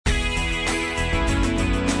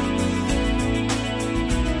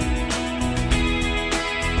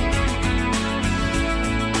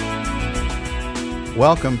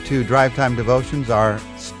Welcome to Drive Time Devotions, our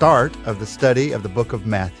start of the study of the book of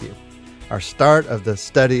Matthew. Our start of the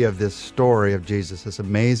study of this story of Jesus, this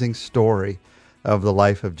amazing story of the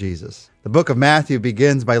life of Jesus. The book of Matthew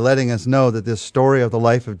begins by letting us know that this story of the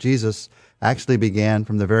life of Jesus actually began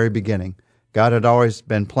from the very beginning. God had always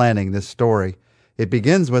been planning this story. It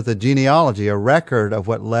begins with a genealogy, a record of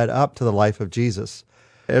what led up to the life of Jesus.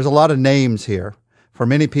 There's a lot of names here. For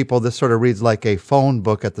many people, this sort of reads like a phone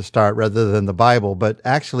book at the start rather than the Bible, but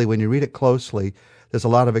actually when you read it closely, there's a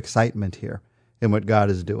lot of excitement here in what God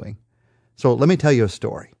is doing. So let me tell you a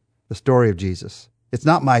story, the story of Jesus. It's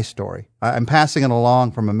not my story. I'm passing it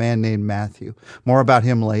along from a man named Matthew. More about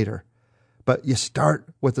him later. But you start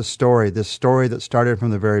with the story, this story that started from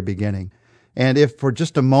the very beginning. And if for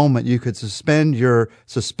just a moment you could suspend your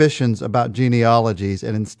suspicions about genealogies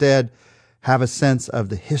and instead have a sense of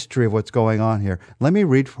the history of what's going on here, let me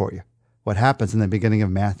read for you what happens in the beginning of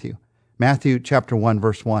Matthew. Matthew chapter 1,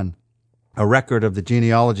 verse 1, a record of the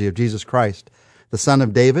genealogy of Jesus Christ, the son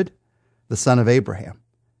of David, the son of Abraham.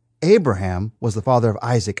 Abraham was the father of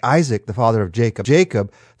Isaac, Isaac the father of Jacob,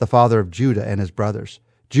 Jacob the father of Judah and his brothers,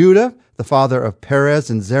 Judah the father of Perez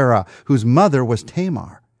and Zerah, whose mother was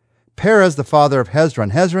Tamar. Perez the father of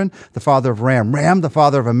Hezron, Hezron the father of Ram, Ram the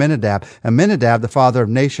father of Amminadab, Amminadab the father of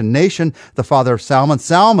Nahshon, Nahshon the father of Salmon,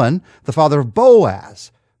 Salmon the father of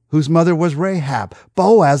Boaz, whose mother was Rahab,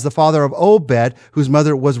 Boaz the father of Obed, whose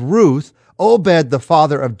mother was Ruth, Obed the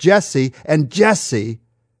father of Jesse, and Jesse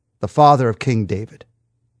the father of King David.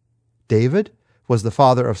 David was the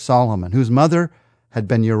father of Solomon, whose mother had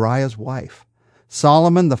been Uriah's wife.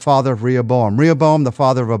 Solomon, the father of Rehoboam. Rehoboam, the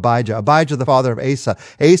father of Abijah. Abijah, the father of Asa.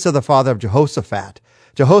 Asa, the father of Jehoshaphat.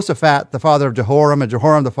 Jehoshaphat, the father of Jehoram. And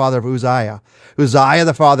Jehoram, the father of Uzziah. Uzziah,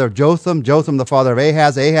 the father of Jotham. Jotham, the father of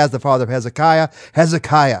Ahaz. Ahaz, the father of Hezekiah.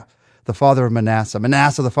 Hezekiah, the father of Manasseh.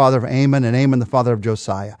 Manasseh, the father of Amon. And Amon, the father of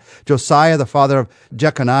Josiah. Josiah, the father of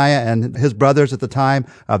Jeconiah and his brothers at the time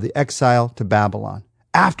of the exile to Babylon.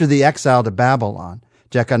 After the exile to Babylon,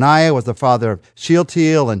 Jeconiah was the father of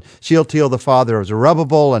Shealtiel, and Shealtiel the father of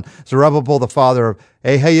Zerubbabel, and Zerubbabel the father of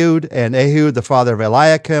Ehud, and Ehud the father of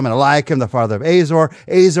Eliakim, and Eliakim the father of Azor,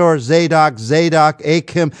 Azor, Zadok, Zadok,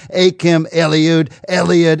 Achim, Achim, Eliud,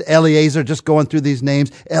 Eliud, Eleazar, just going through these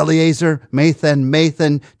names, Eleazar, Mathan,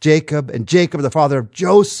 Mathan, Jacob, and Jacob the father of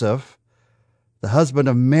Joseph, the husband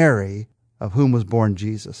of Mary, of whom was born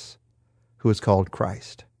Jesus, who is called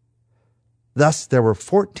Christ. Thus there were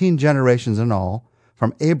 14 generations in all,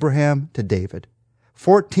 from Abraham to David,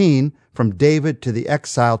 14 from David to the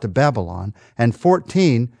exile to Babylon, and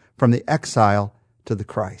 14 from the exile to the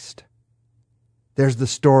Christ. There's the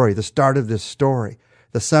story, the start of this story.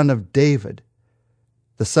 The son of David,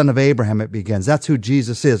 the son of Abraham, it begins. That's who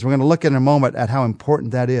Jesus is. We're going to look in a moment at how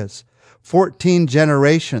important that is. 14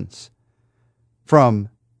 generations from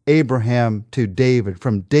Abraham to David,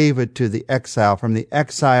 from David to the exile, from the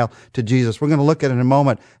exile to Jesus. We're going to look at in a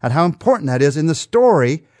moment at how important that is in the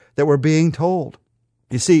story that we're being told.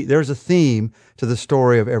 You see, there's a theme to the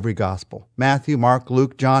story of every gospel. Matthew, Mark,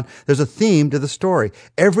 Luke, John, there's a theme to the story.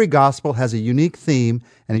 Every gospel has a unique theme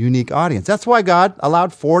and a unique audience. That's why God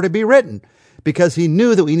allowed 4 to be written, because he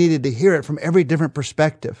knew that we needed to hear it from every different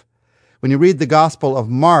perspective. When you read the Gospel of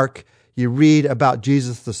Mark, you read about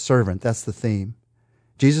Jesus the servant. That's the theme.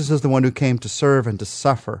 Jesus is the one who came to serve and to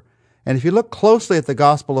suffer. And if you look closely at the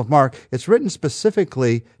Gospel of Mark, it's written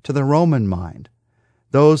specifically to the Roman mind.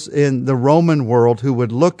 Those in the Roman world who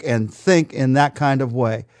would look and think in that kind of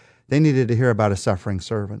way, they needed to hear about a suffering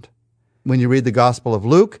servant. When you read the Gospel of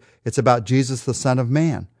Luke, it's about Jesus, the Son of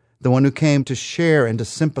Man, the one who came to share and to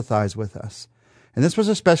sympathize with us. And this was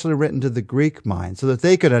especially written to the Greek mind so that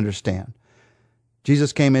they could understand.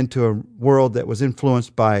 Jesus came into a world that was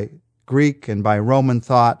influenced by Greek and by Roman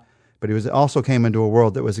thought, but he also came into a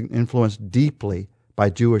world that was influenced deeply by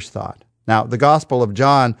Jewish thought. Now, the Gospel of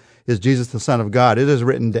John is Jesus, the Son of God. It is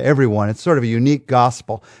written to everyone. It's sort of a unique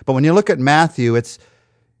gospel. But when you look at Matthew, it's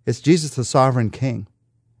Jesus, the sovereign king.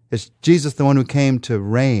 It's Jesus, the one who came to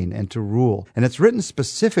reign and to rule. And it's written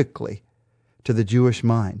specifically to the Jewish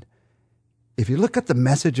mind. If you look at the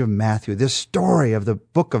message of Matthew, this story of the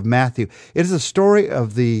book of Matthew, it is a story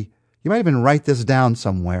of you might even write this down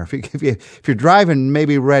somewhere. If you're driving,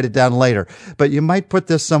 maybe write it down later. But you might put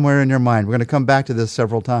this somewhere in your mind. We're going to come back to this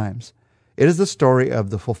several times. It is the story of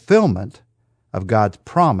the fulfillment of God's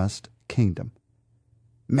promised kingdom.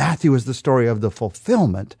 Matthew is the story of the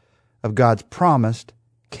fulfillment of God's promised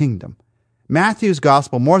kingdom. Matthew's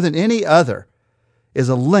gospel, more than any other, is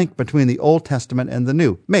a link between the Old Testament and the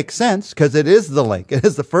New. Makes sense, because it is the link. It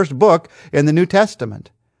is the first book in the New Testament.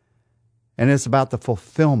 And it's about the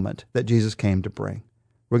fulfillment that Jesus came to bring.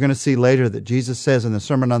 We're going to see later that Jesus says in the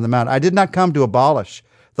Sermon on the Mount, I did not come to abolish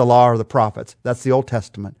the law or the prophets. That's the Old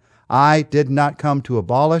Testament. I did not come to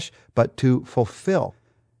abolish, but to fulfill.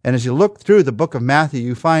 And as you look through the book of Matthew,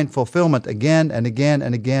 you find fulfillment again and again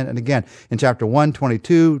and again and again. In chapter 1,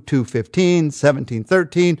 22, 2:15, 17,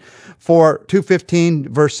 13, 4, 2:15,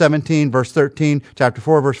 verse 17, verse 13, chapter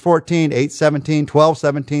 4, verse 14, 8, 17, 12,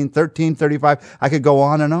 17, 13, 35. I could go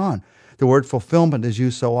on and on. The word fulfillment is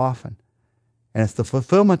used so often. And it's the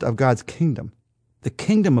fulfillment of God's kingdom. The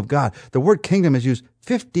kingdom of God. The word kingdom is used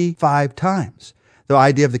 55 times. The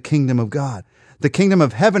idea of the kingdom of God. The kingdom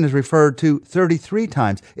of heaven is referred to 33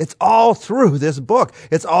 times. It's all through this book.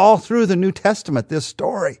 It's all through the New Testament, this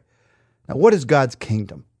story. Now, what is God's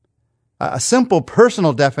kingdom? A simple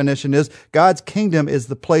personal definition is God's kingdom is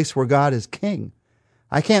the place where God is king.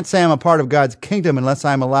 I can't say I'm a part of God's kingdom unless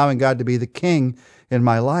I'm allowing God to be the king in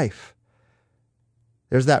my life.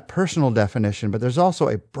 There's that personal definition, but there's also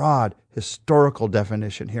a broad historical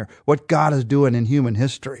definition here, what God is doing in human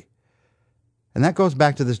history. And that goes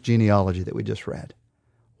back to this genealogy that we just read.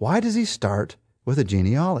 Why does he start with a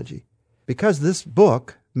genealogy? Because this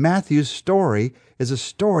book, Matthew's story, is a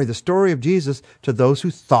story, the story of Jesus, to those who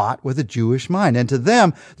thought with a Jewish mind. And to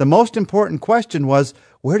them, the most important question was,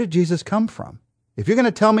 where did Jesus come from? If you're going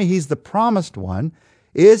to tell me he's the promised one,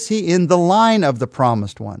 is he in the line of the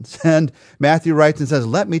promised ones? And Matthew writes and says,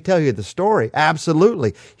 let me tell you the story.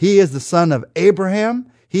 Absolutely. He is the son of Abraham.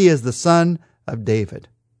 He is the son of David.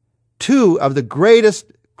 Two of the greatest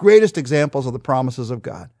examples of the promises of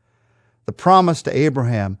God. The promise to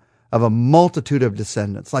Abraham of a multitude of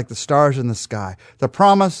descendants, like the stars in the sky. The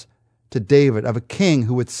promise to David of a king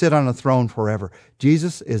who would sit on a throne forever.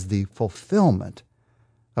 Jesus is the fulfillment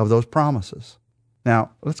of those promises.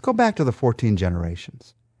 Now, let's go back to the 14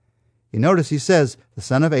 generations. You notice he says the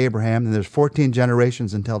son of Abraham, and there's 14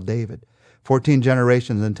 generations until David. 14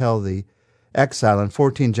 generations until the exile, and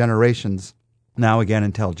 14 generations now again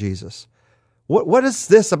until Jesus. What is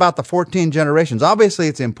this about the 14 generations? Obviously,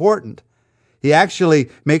 it's important. He actually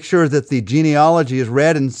makes sure that the genealogy is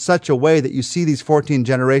read in such a way that you see these 14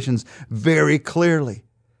 generations very clearly.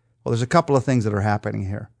 Well, there's a couple of things that are happening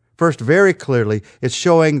here. First, very clearly, it's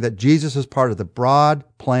showing that Jesus is part of the broad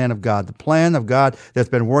plan of God, the plan of God that's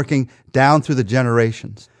been working down through the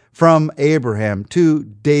generations. From Abraham to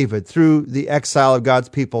David, through the exile of God's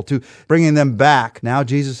people, to bringing them back. Now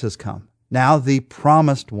Jesus has come. Now the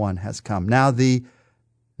promised one has come. Now the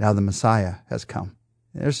Messiah has come.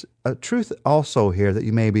 There's a truth also here that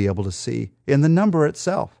you may be able to see in the number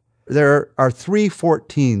itself. There are 3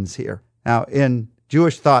 14s here. Now, in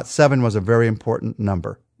Jewish thought, 7 was a very important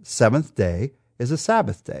number. 7th day is a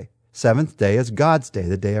Sabbath day. 7th day is God's day,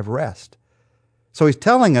 the day of rest. So he's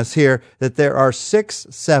telling us here that there are 6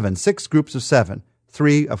 groups of 7.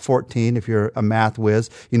 3 of 14, if you're a math whiz,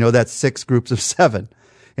 you know that's 6 groups of 7.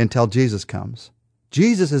 Until Jesus comes.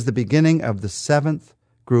 Jesus is the beginning of the 7th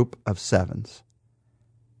group of 7s.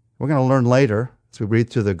 We're going to learn later, as we read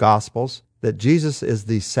through the Gospels, that Jesus is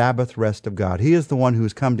the Sabbath rest of God. He is the one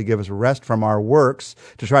who's come to give us rest from our works,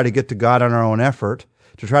 to try to get to God on our own effort,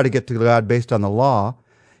 to try to get to God based on the law.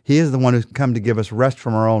 He is the one who's come to give us rest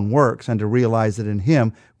from our own works and to realize that in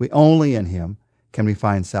Him, only in Him, can we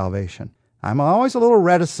find salvation. I'm always a little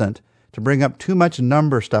reticent to bring up too much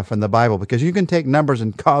number stuff in the Bible, because you can take numbers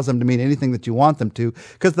and cause them to mean anything that you want them to,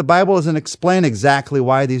 because the Bible doesn't explain exactly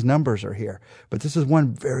why these numbers are here. But this is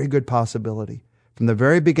one very good possibility. From the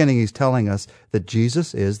very beginning, he's telling us that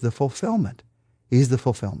Jesus is the fulfillment. He's the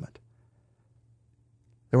fulfillment.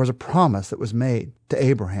 There was a promise that was made to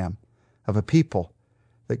Abraham of a people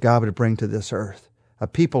that God would bring to this earth, a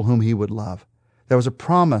people whom he would love. There was a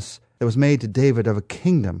promise that was made to David of a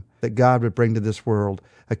kingdom that God would bring to this world,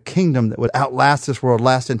 a kingdom that would outlast this world,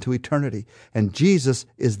 last into eternity. And Jesus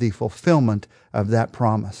is the fulfillment of that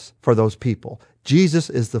promise for those people. Jesus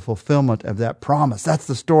is the fulfillment of that promise. That's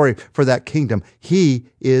the story for that kingdom. He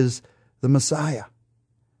is the Messiah.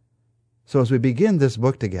 So as we begin this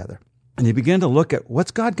book together, and you begin to look at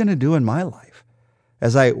what's God going to do in my life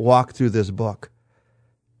as I walk through this book,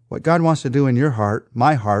 what God wants to do in your heart,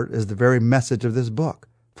 my heart, is the very message of this book.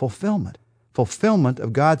 Fulfillment. Fulfillment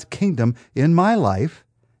of God's kingdom in my life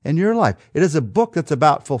and your life. It is a book that's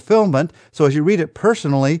about fulfillment. So as you read it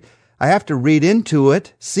personally, I have to read into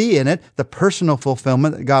it, see in it, the personal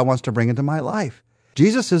fulfillment that God wants to bring into my life.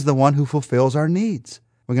 Jesus is the one who fulfills our needs.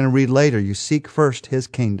 We're going to read later, you seek first His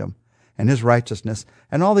kingdom and His righteousness,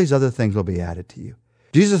 and all these other things will be added to you.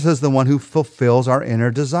 Jesus is the one who fulfills our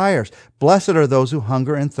inner desires. Blessed are those who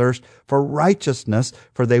hunger and thirst for righteousness,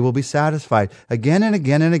 for they will be satisfied. Again and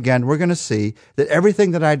again and again, we're going to see that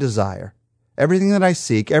everything that I desire, everything that I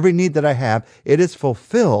seek, every need that I have, it is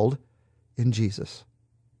fulfilled in Jesus.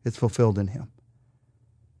 It's fulfilled in him.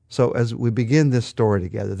 So as we begin this story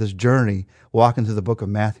together, this journey, walking through the book of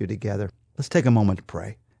Matthew together, let's take a moment to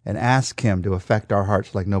pray and ask him to affect our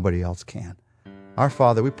hearts like nobody else can. Our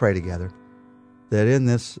Father, we pray together that in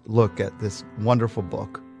this look at this wonderful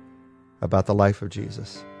book about the life of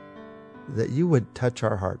Jesus, that you would touch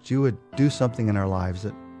our hearts. You would do something in our lives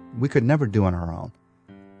that we could never do on our own.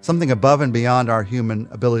 Something above and beyond our human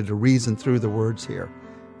ability to reason through the words here.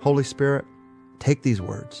 Holy Spirit, take these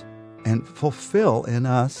words and fulfill in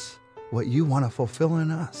us what you want to fulfill in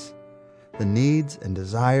us. The needs and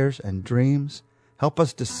desires and dreams. Help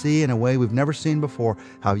us to see in a way we've never seen before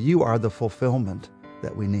how you are the fulfillment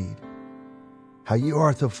that we need. How you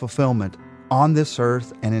are the fulfillment on this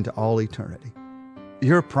earth and into all eternity.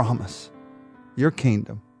 Your promise, your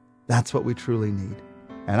kingdom, that's what we truly need.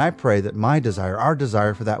 And I pray that my desire, our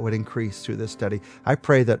desire for that would increase through this study. I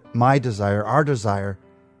pray that my desire, our desire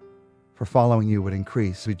for following you would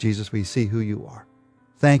increase. Jesus, we see who you are.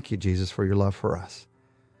 Thank you, Jesus, for your love for us.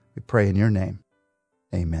 We pray in your name.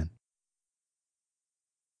 Amen.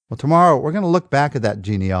 Well, tomorrow we're going to look back at that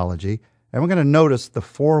genealogy, and we're going to notice the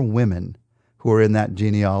 4 women who are in that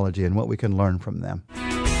genealogy and what we can learn from them.